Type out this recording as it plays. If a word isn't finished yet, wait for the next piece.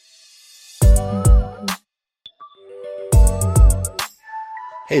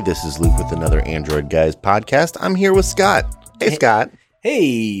Hey, this is Luke with another Android Guys podcast. I'm here with Scott. Hey, Scott.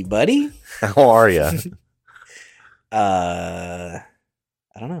 Hey, buddy. How are you? I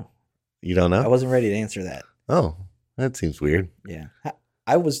don't know. You don't I know? wasn't ready to answer that. Oh, that seems weird. Yeah.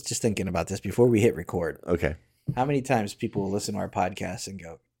 I was just thinking about this before we hit record. Okay. How many times people will listen to our podcast and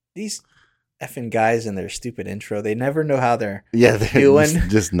go, these effing guys and their stupid intro, they never know how they're Yeah, they're doing.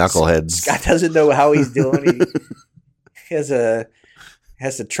 just knuckleheads. Scott doesn't know how he's doing. He has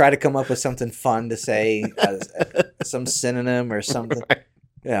to try to come up with something fun to say, some synonym or something. Right.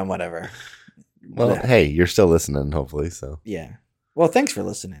 Yeah, whatever. Well, hey, you're still listening, hopefully. So Yeah. Well, thanks for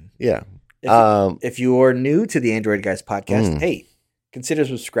listening. yeah. If you're new to the Android Guys podcast, hey, consider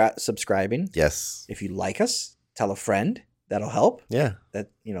subscribing. Yes. If you like us, tell a friend. That'll help. Yeah. That,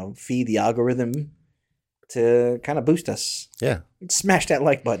 feed the algorithm to kind of boost us. Yeah. Smash that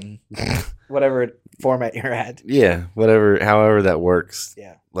like button, whatever format you're at. Yeah. However that works.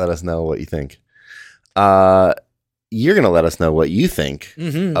 Yeah. Let us know what you think. You're gonna let us know what you think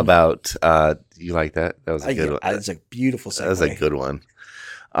about. You like that? That was a good one. That's a beautiful segue. That was a good one.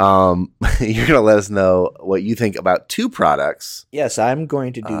 You're gonna let us know what you think about two products. Yes, I'm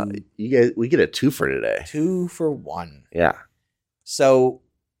going to do We get a two for today. 2 for 1. Yeah. So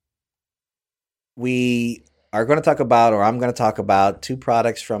we are going to talk about, or I'm going to talk about, 2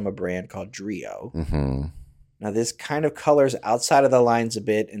 products from a brand called Drio. Mm-hmm. Now, this kind of colors outside of the lines a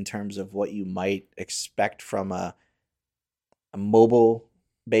bit in terms of what you might expect from a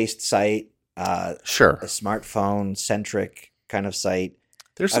mobile-based site, Sure. a smartphone-centric kind of site.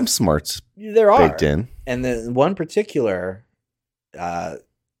 There's some smarts There are. baked in. And the one particular,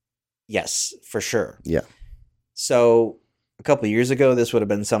 yes, for sure. Yeah. So a couple of years ago, this would have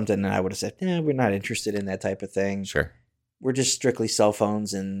been something that I would have said, we're not interested in that type of thing. Sure. We're just strictly cell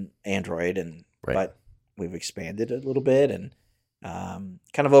phones and Android, Right. but we've expanded a little bit and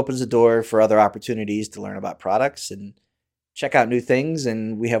kind of opens the door for other opportunities to learn about products and check out new things.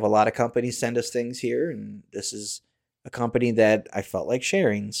 And we have a lot of companies send us things here, and this is a company that I felt like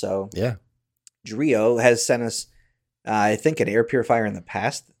sharing. So Yeah. Drio has sent us, I think, an air purifier in the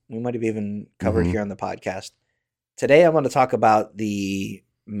past. We might have even covered here on the podcast. Today, I'm going to talk about the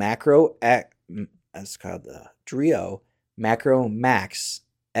it's called the Drio Macro Max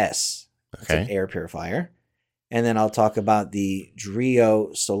S. It's an air purifier. And then I'll talk about the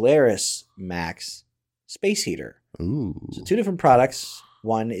Drio Solaris Max space heater. Ooh. So 2 different products.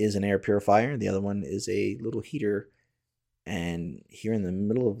 One is an air purifier. The other one is a little heater. And here in the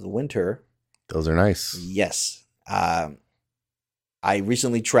middle of the winter, Those are nice. yes, I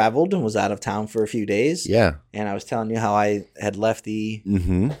recently traveled and was out of town for a few days. Yeah. And I was telling you how I had left I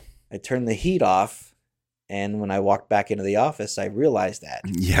turned the heat off. And when I walked back into the office, I realized that.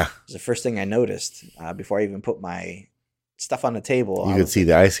 It Yeah. was the first thing I noticed before I even put my stuff on the table. You could see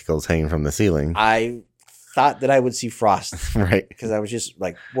the icicles hanging from the ceiling. I thought that I would see frost Right. because I was just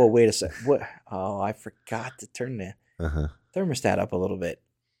like, whoa, wait a sec. What? Oh, I forgot to turn the thermostat up a little bit.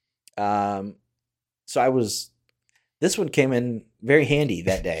 This one came in very handy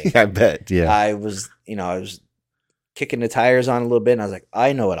that day. I bet. Yeah. I was kicking the tires on a little bit, and I was like,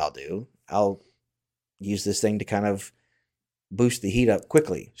 I know what I'll do. I'll use this thing to kind of boost the heat up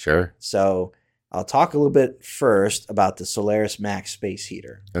quickly. Sure. So I'll talk a little bit first about the Solaris Max space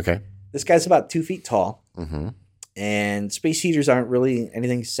heater. Okay. This guy's about 2 feet tall, Mm-hmm. and space heaters aren't really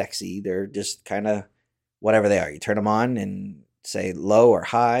anything sexy. They're just kind of whatever they are. You turn them on and say low or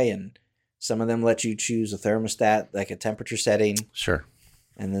high, and some of them let you choose a thermostat, like a temperature setting. Sure.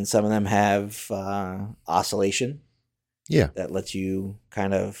 And then some of them have oscillation. Yeah. That lets you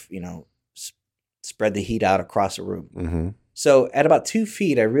kind of, spread the heat out across a room. Mm-hmm. So at about 2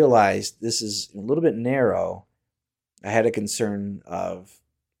 feet, I realized this is a little bit narrow. I had a concern of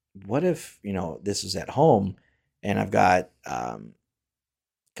what if, this is at home and I've got a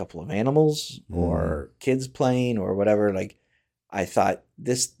couple of animals or kids playing or whatever. Like, I thought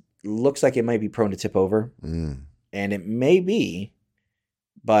this looks like it might be prone to tip over, and it may be,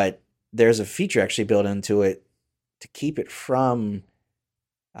 but there's a feature actually built into it to keep it from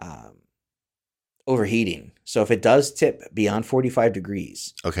overheating. So if it does tip beyond 45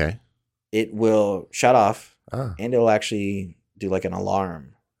 degrees, Okay. it will shut off, Ah. and it'll actually do like an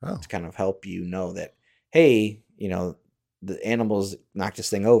alarm to kind of help you know that, hey, the animals knocked this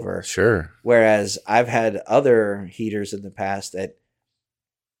thing over. Sure. Whereas I've had other heaters in the past that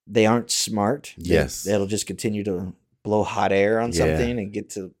they aren't smart. Yes. It'll just continue to blow hot air on something and get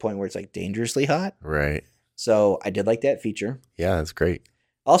to the point where it's like dangerously hot. Right. So I did like that feature. Yeah, that's great.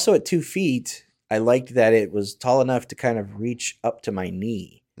 Also at 2 feet, I liked that it was tall enough to kind of reach up to my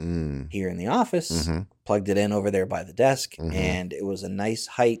knee. here in the office, Mm-hmm. plugged it in over there by the desk, Mhm. and it was a nice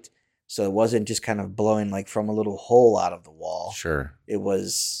height. So it wasn't just kind of blowing like from a little hole out of the wall. Sure. It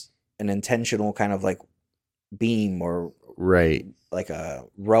was an intentional kind of like beam or Right. like a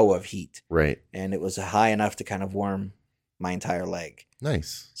row of heat. Right. And it was high enough to kind of warm my entire leg.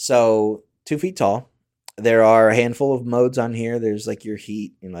 Nice. So 2 feet tall. There are a handful of modes on here. There's like your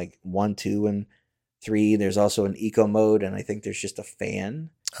heat in like 1, 2, and 3. There's also an eco mode, and I think there's just a fan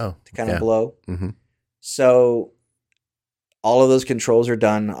Oh, to kind of blow. Mm-hmm. So all of those controls are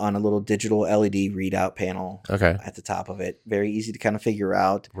done on a little digital LED readout panel Okay. at the top of it. Very easy to kind of figure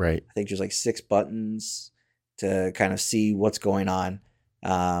out. Right. I think there's like 6 buttons to kind of see what's going on.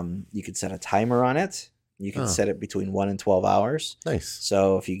 You could set a timer on it. You can set it between 1 and 12 hours. Nice.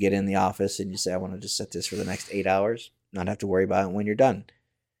 So if you get in the office and you say, I want to just set this for the next 8 hours, not have to worry about it when you're done.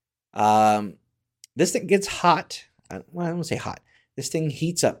 This thing gets hot. Well, I won't say hot. This thing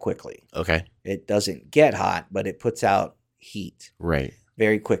heats up quickly. Okay. It doesn't get hot, but it puts out heat Right.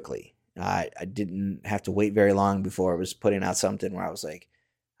 very quickly. I didn't have to wait very long before it was putting out something where I was like,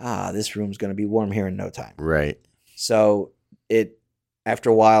 this room's going to be warm here in no time. Right. So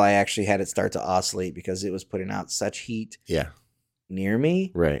after a while, I actually had it start to oscillate because it was putting out such heat Yeah. near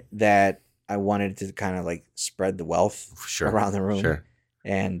me Right. that I wanted to kind of like spread the wealth Sure. around the room. Sure.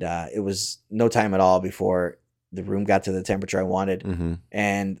 And it was no time at all before the room got to the temperature I wanted. Mm-hmm.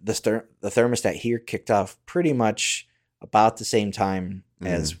 And the thermostat here kicked off pretty much about the same time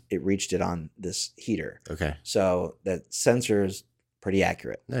as it reached it on this heater. Okay. So that sensor is pretty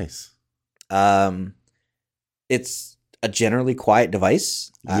accurate. Nice. It's a generally quiet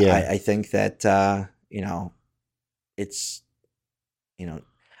device. Yeah. I think that, it's,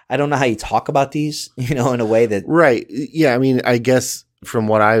 I don't know how you talk about these, in a way that. Right. Yeah. I mean, I guess from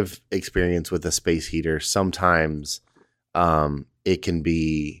what I've experienced with a space heater, sometimes it can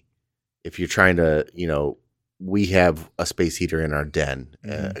be, if you're trying to, we have a space heater in our den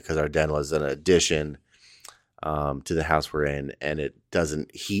because our den was an addition to the house we're in, and it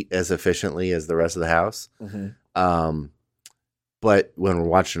doesn't heat as efficiently as the rest of the house. Mm-hmm. But when we're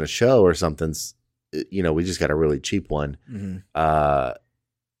watching a show or something, we just got a really cheap one. Mm-hmm.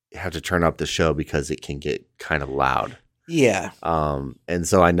 Have to turn up the show because it can get kind of loud. Yeah. And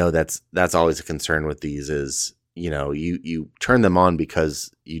so I know that's always a concern with these is, you turn them on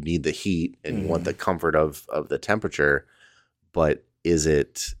because you need the heat and you want the comfort of the temperature, but is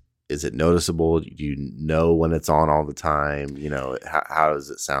it noticeable? Do you know when it's on all the time? How does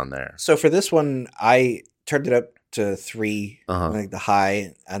it sound there? So for this one, I turned it up to 3, Uh-huh. like the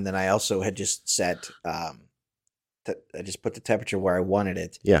high, and then I also had just set, I just put the temperature where I wanted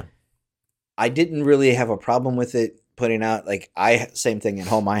it. Yeah. I didn't really have a problem with it putting out, like same thing at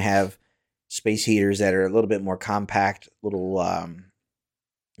home. I have space heaters that are a little bit more compact, little,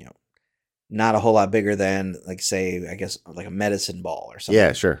 not a whole lot bigger than, like, say, I guess like a medicine ball or something.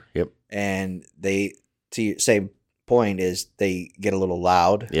 Yeah, sure. Yep. And they, to your same point, is they get a little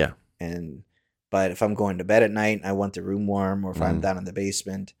loud. Yeah. But if I'm going to bed at night and I want the room warm, or if I'm down in the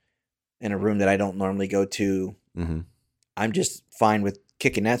basement in a room that I don't normally go to, I'm just fine with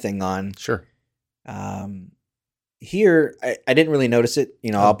kicking that thing on. Sure. Here, I didn't really notice it.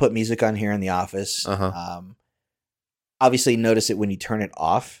 I'll put music on here in the office. Obviously, notice it when you turn it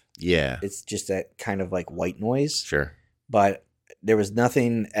off. Yeah. It's just that kind of like white noise. Sure. But there was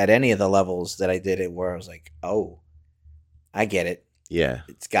nothing at any of the levels that I did it where I was like, oh, I get it. Yeah.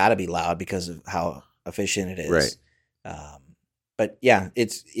 It's got to be loud because of how efficient it is. Right. But yeah,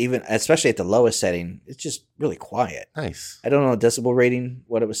 it's even, especially at the lowest setting, it's just really quiet. Nice. I don't know decibel rating,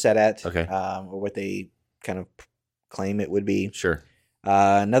 what it was set at. Okay. Or what they kind of claim it would be. Sure.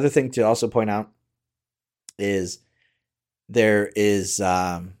 Another thing to also point out is there is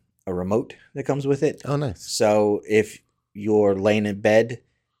a remote that comes with it. Oh, nice. So if you're laying in bed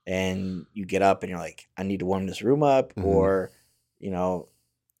and you get up and you're like, I need to warm this room up, or,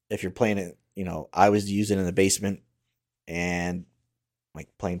 if you're playing it, I was using it in the basement and like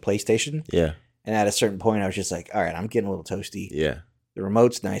playing PlayStation. Yeah. And at a certain point, I was just like, all right, I'm getting a little toasty. Yeah. The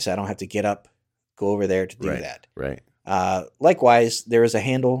remote's nice. I don't have to get up, go over there to do that. Right. Likewise, there is a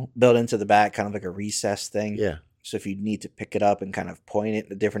handle built into the back, kind of like a recess thing. Yeah. So if you need to pick it up and kind of point it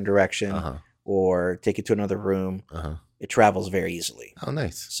in a different direction or take it to another room, it travels very easily. Oh,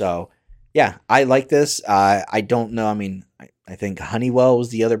 nice. So, yeah, I like this. I don't know. I mean, I think Honeywell was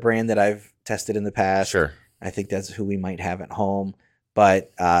the other brand that I've tested in the past. Sure. I think that's who we might have at home.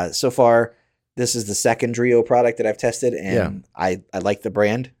 But so far, this is the second Drio product that I've tested, and I like the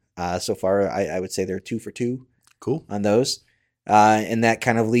brand. So far, I would say they're 2 for 2. Cool. On those. And that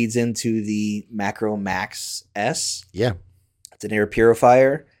kind of leads into the Macro Max S. Yeah. It's an air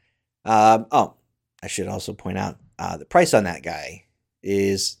purifier. Oh, I should also point out the price on that guy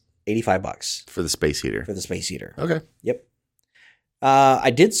is $85 For the space heater. for the space heater. Okay. Yep. I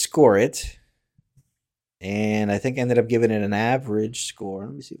did score it, and I think I ended up giving it an average score.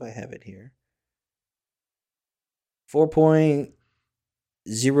 Let me see if I have it here.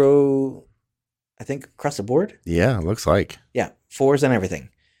 4.0, I think, across the board. Yeah, looks like. Yeah, 4s and everything.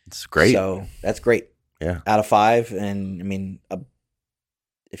 It's great. So that's great. Yeah. Out of 5, and I mean,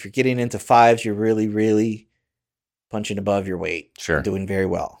 if you're getting into 5s, you're really, really punching above your weight. Sure. Doing very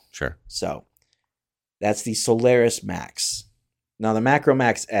well. Sure. So that's the Solaris Max. Now, the Macro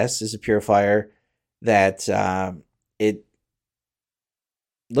Max S is a purifier that it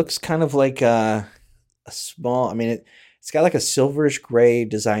looks kind of like a small, I mean, it's got like a silverish gray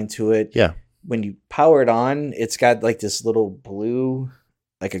design to it. Yeah. When you power it on, it's got like this little blue,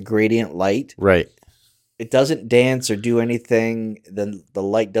 like a gradient light. Right. It doesn't dance or do anything. Then the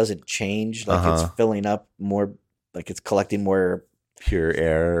light doesn't change. Like it's filling up more, like it's collecting more pure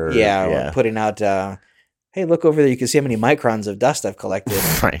air. Or putting out, hey, look over there. You can see how many microns of dust I've collected.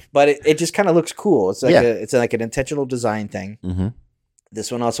 Right. But it just kind of looks cool. It's like it's like an intentional design thing. Mm-hmm.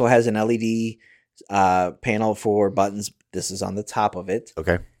 This one also has an LED panel for buttons. This is on the top of it.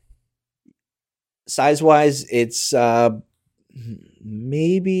 Okay. Size-wise, it's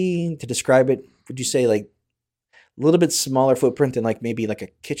maybe, to describe it, would you say like a little bit smaller footprint than like maybe like a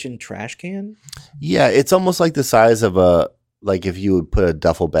kitchen trash can? Yeah, it's almost like the size of like if you would put a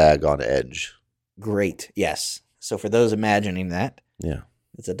duffel bag on edge. Great. Yes. So for those imagining that, yeah,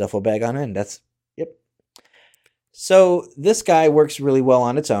 it's a duffel bag on end. That's, yep. So this guy works really well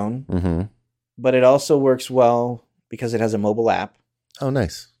on its own, mm-hmm. but it also works well because it has a mobile app. Oh,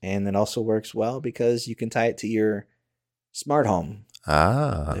 nice. And it also works well because you can tie it to your smart home.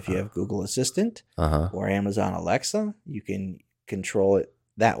 If you have Google Assistant or Amazon Alexa, you can control it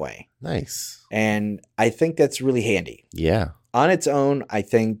that way. Nice. And I think that's really handy. Yeah. On its own, I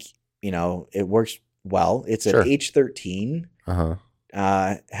think, it works well. It's an H13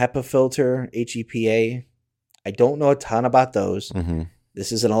 HEPA filter, HEPA. I don't know a ton about those. Mm-hmm.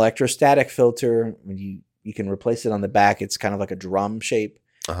 This is an electrostatic filter. When you can replace it on the back. It's kind of like a drum shape.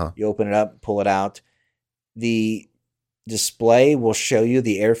 You open it up, pull it out. The display will show you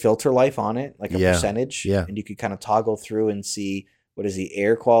the air filter life on it, like a percentage. Yeah. And you can kind of toggle through and see what is the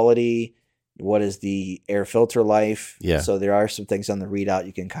air quality, what is the air filter life. Yeah. So there are some things on the readout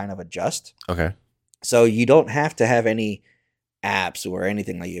you can kind of adjust. Okay. So you don't have to have any apps or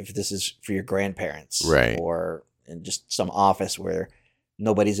anything like if this is for your grandparents. Right. Or in just some office where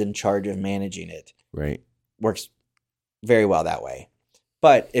nobody's in charge of managing it. Right. Works very well that way.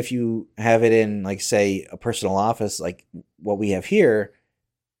 But if you have it in, like, say, a personal office, like what we have here,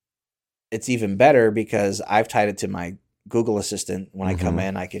 it's even better because I've tied it to my Google Assistant. When I come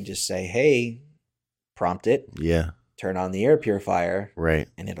in, I can just say, hey, prompt it. Yeah. Turn on the air purifier. Right.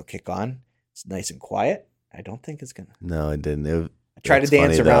 And it'll kick on. It's nice and quiet. I don't think it's going to. No, it didn't. I tried to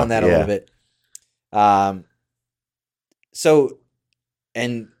dance around that a little bit.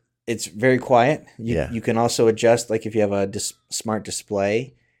 And it's very quiet. You can also adjust, like if you have a smart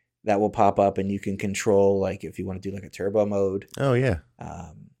display, that will pop up and you can control, like if you want to do like a turbo mode. Oh, yeah.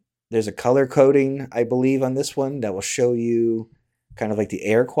 There's a color coding, I believe, on this one that will show you kind of like the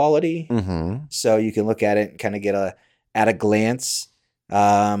air quality. Mm-hmm. So you can look at it and kind of get at a glance.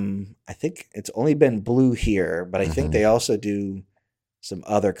 I think it's only been blue here, but I think they also do some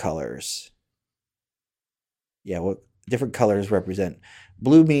other colors. Yeah, what different colors represent.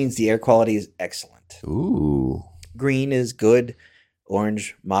 Blue means the air quality is excellent. Ooh. Green is good.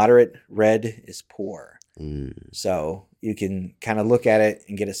 Orange, moderate. Red is poor. Mm. So you can kind of look at it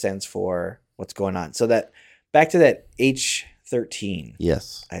and get a sense for what's going on. So that back to that H13.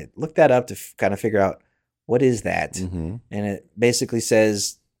 Yes. I looked that up to kind of figure out what is that. Mm-hmm. And it basically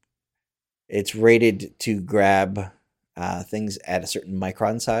says it's rated to grab things at a certain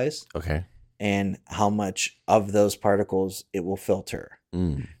micron size. Okay. And how much of those particles it will filter.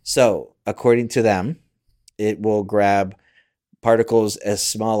 Mm. So, according to them, it will grab particles as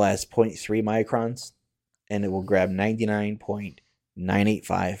small as 0.3 microns, and it will grab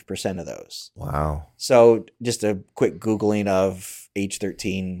 99.985% of those. Wow. So, just a quick Googling of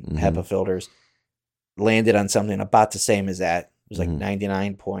H13 HEPA filters landed on something about the same as that. It was like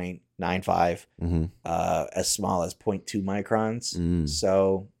 99.95, as small as 0.2 microns.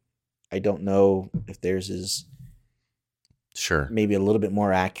 So, I don't know if theirs is maybe a little bit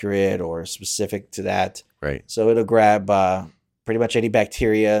more accurate or specific to that. Right. So it'll grab pretty much any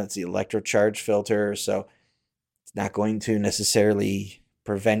bacteria. It's the electrocharge filter. So it's not going to necessarily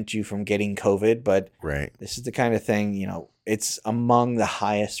prevent you from getting COVID, but Right. this is the kind of thing, it's among the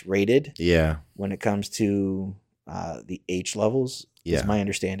highest rated Yeah. when it comes to the H levels, is Yeah. my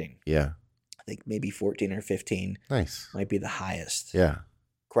understanding. Yeah. I think maybe 14 or 15 Nice. might be the highest. Yeah.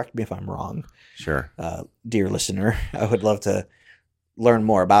 Correct me if I'm wrong, Sure. dear listener. I would love to learn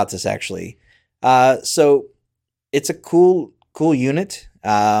more about this, actually. So it's a cool unit.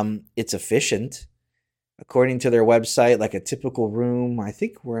 It's efficient. According to their website, like a typical room, I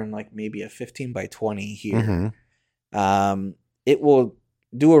think we're in like maybe a 15 by 20 here. It will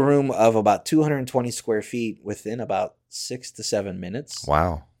do a room of about 220 square feet within about 6 to 7 minutes.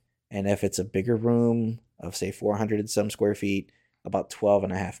 Wow. And if it's a bigger room of, say, 400 and some square feet, about 12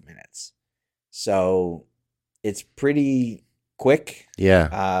 and a half minutes. So it's pretty quick.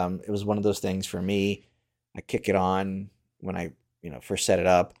 Yeah. It was one of those things for me. I kick it on when I first set it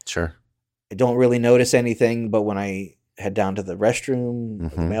up. Sure. I don't really notice anything, but when I head down to the restroom,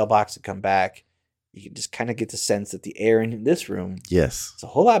 or the mailbox, and come back, you can just kind of get the sense that the air in this room Yes. is a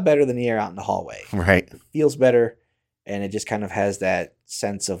whole lot better than the air out in the hallway. Right. It feels better, and it just kind of has that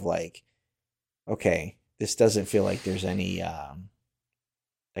sense of like, okay, this doesn't feel like there's any,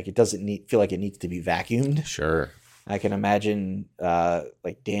 like it doesn't feel like it needs to be vacuumed. Sure. I can imagine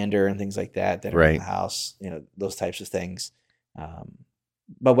like dander and things like that are in the house, those types of things.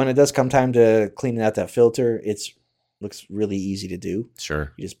 But when it does come time to cleaning out that filter, looks really easy to do.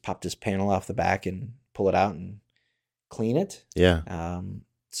 Sure. You just pop this panel off the back and pull it out and clean it. Yeah.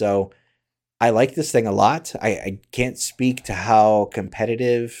 So I like this thing a lot. I can't speak to how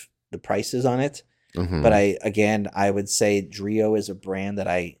competitive the price is on it, but I would say Drio is a brand that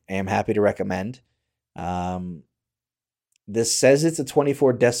I am happy to recommend. This says it's a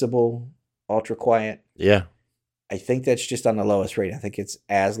 24 decibel ultra quiet. Yeah. I think that's just on the lowest rate. I think it's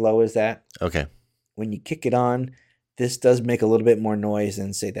as low as that. Okay. When you kick it on, this does make a little bit more noise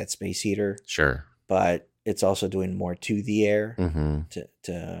than, say, that space heater. Sure. But it's also doing more to the air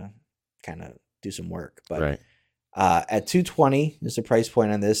to kind of do some work. But right. At $220 is the price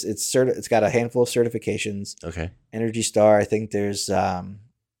point on this. It's got a handful of certifications. Okay. Energy Star. I think there's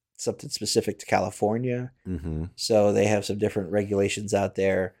something specific to California. So they have some different regulations out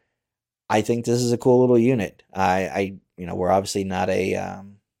there. I think this is a cool little unit. We're obviously not a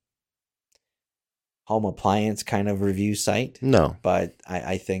home appliance kind of review site. No. But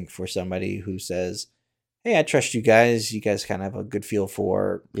I think for somebody who says, hey, I trust you guys kind of have a good feel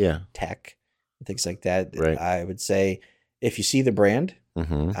for tech and things like that. Right. I would say if you see the brand,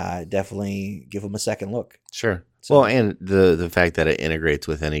 definitely give them a second look. Sure. So, well, and the fact that it integrates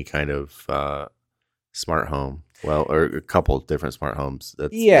with any kind of smart home, or a couple different smart homes,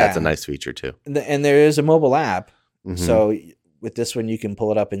 that's a nice feature too. And there is a mobile app. So with this one, you can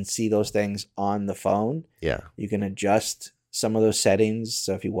pull it up and see those things on the phone. Yeah. You can adjust some of those settings.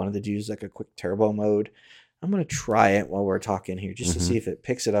 So if you wanted to use like a quick turbo mode, I'm going to try it while we're talking here just to see if it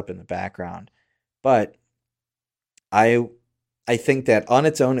picks it up in the background. But I think that on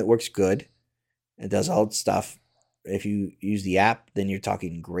its own, it works good. It does all its stuff. If you use the app, then you're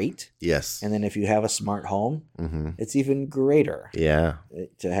talking great. Yes. And then if you have a smart home, it's even greater. Yeah.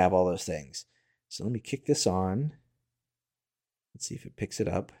 To have all those things. So let me kick this on. Let's see if it picks it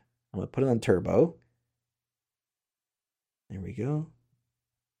up. I'm going to put it on turbo. There we go.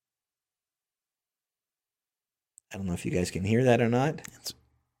 I don't know if you guys can hear that or not.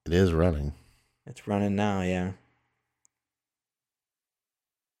 It is running. It's running now, yeah.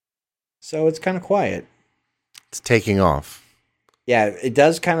 So it's kind of quiet. It's taking off. Yeah, it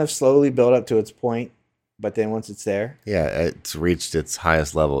does kind of slowly build up to its point, but then once it's there. Yeah, it's reached its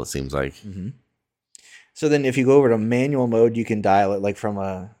highest level, it seems like. So then if you go over to manual mode, you can dial it like from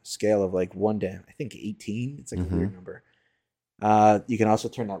a scale of like 1 to, I think, 18. It's like a weird number. You can also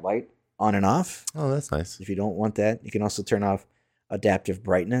turn that light on and off. Oh, that's nice. If you don't want that, you can also turn off adaptive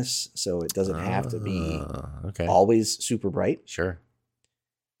brightness, so it doesn't have to be always super bright. Sure.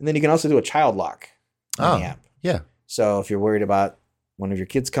 And then you can also do a child lock on the app. Yeah. So if you're worried about one of your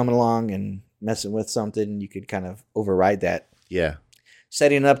kids coming along and messing with something, you could kind of override that. Yeah.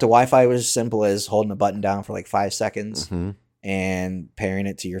 Setting it up to Wi-Fi was as simple as holding a button down for like 5 seconds and pairing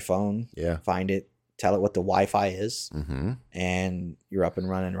it to your phone. Yeah. Find it, tell it what the Wi-Fi is, and you're up and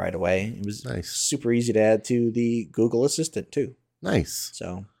running right away. It was super easy to add to the Google Assistant too. Nice.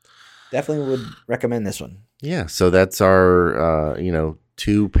 So definitely would recommend this one. Yeah. So that's our,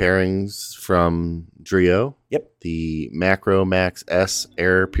 2 pairings from Drio. Yep. The Macro Max S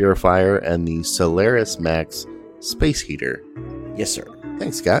air purifier and the Solaris Max space heater. Yes, sir.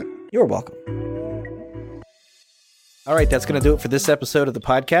 Thanks, Scott. You're welcome. All right, that's going to do it for this episode of the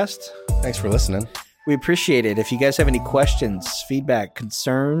podcast. Thanks for listening. We appreciate it. If you guys have any questions, feedback,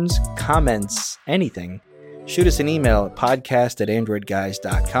 concerns, comments, anything, shoot us an email at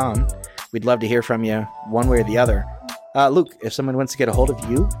podcast@androidguys.com. We'd love to hear from you one way or the other. Luke, if someone wants to get a hold of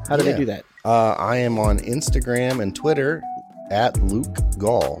you, how do they do that? I am on Instagram and Twitter at Luke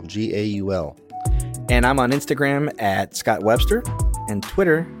Gaul, Gaul. And I'm on Instagram at Scott Webster and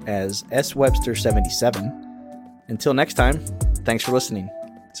Twitter as SWebster77. Until next time, thanks for listening.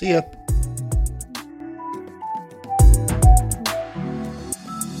 See ya.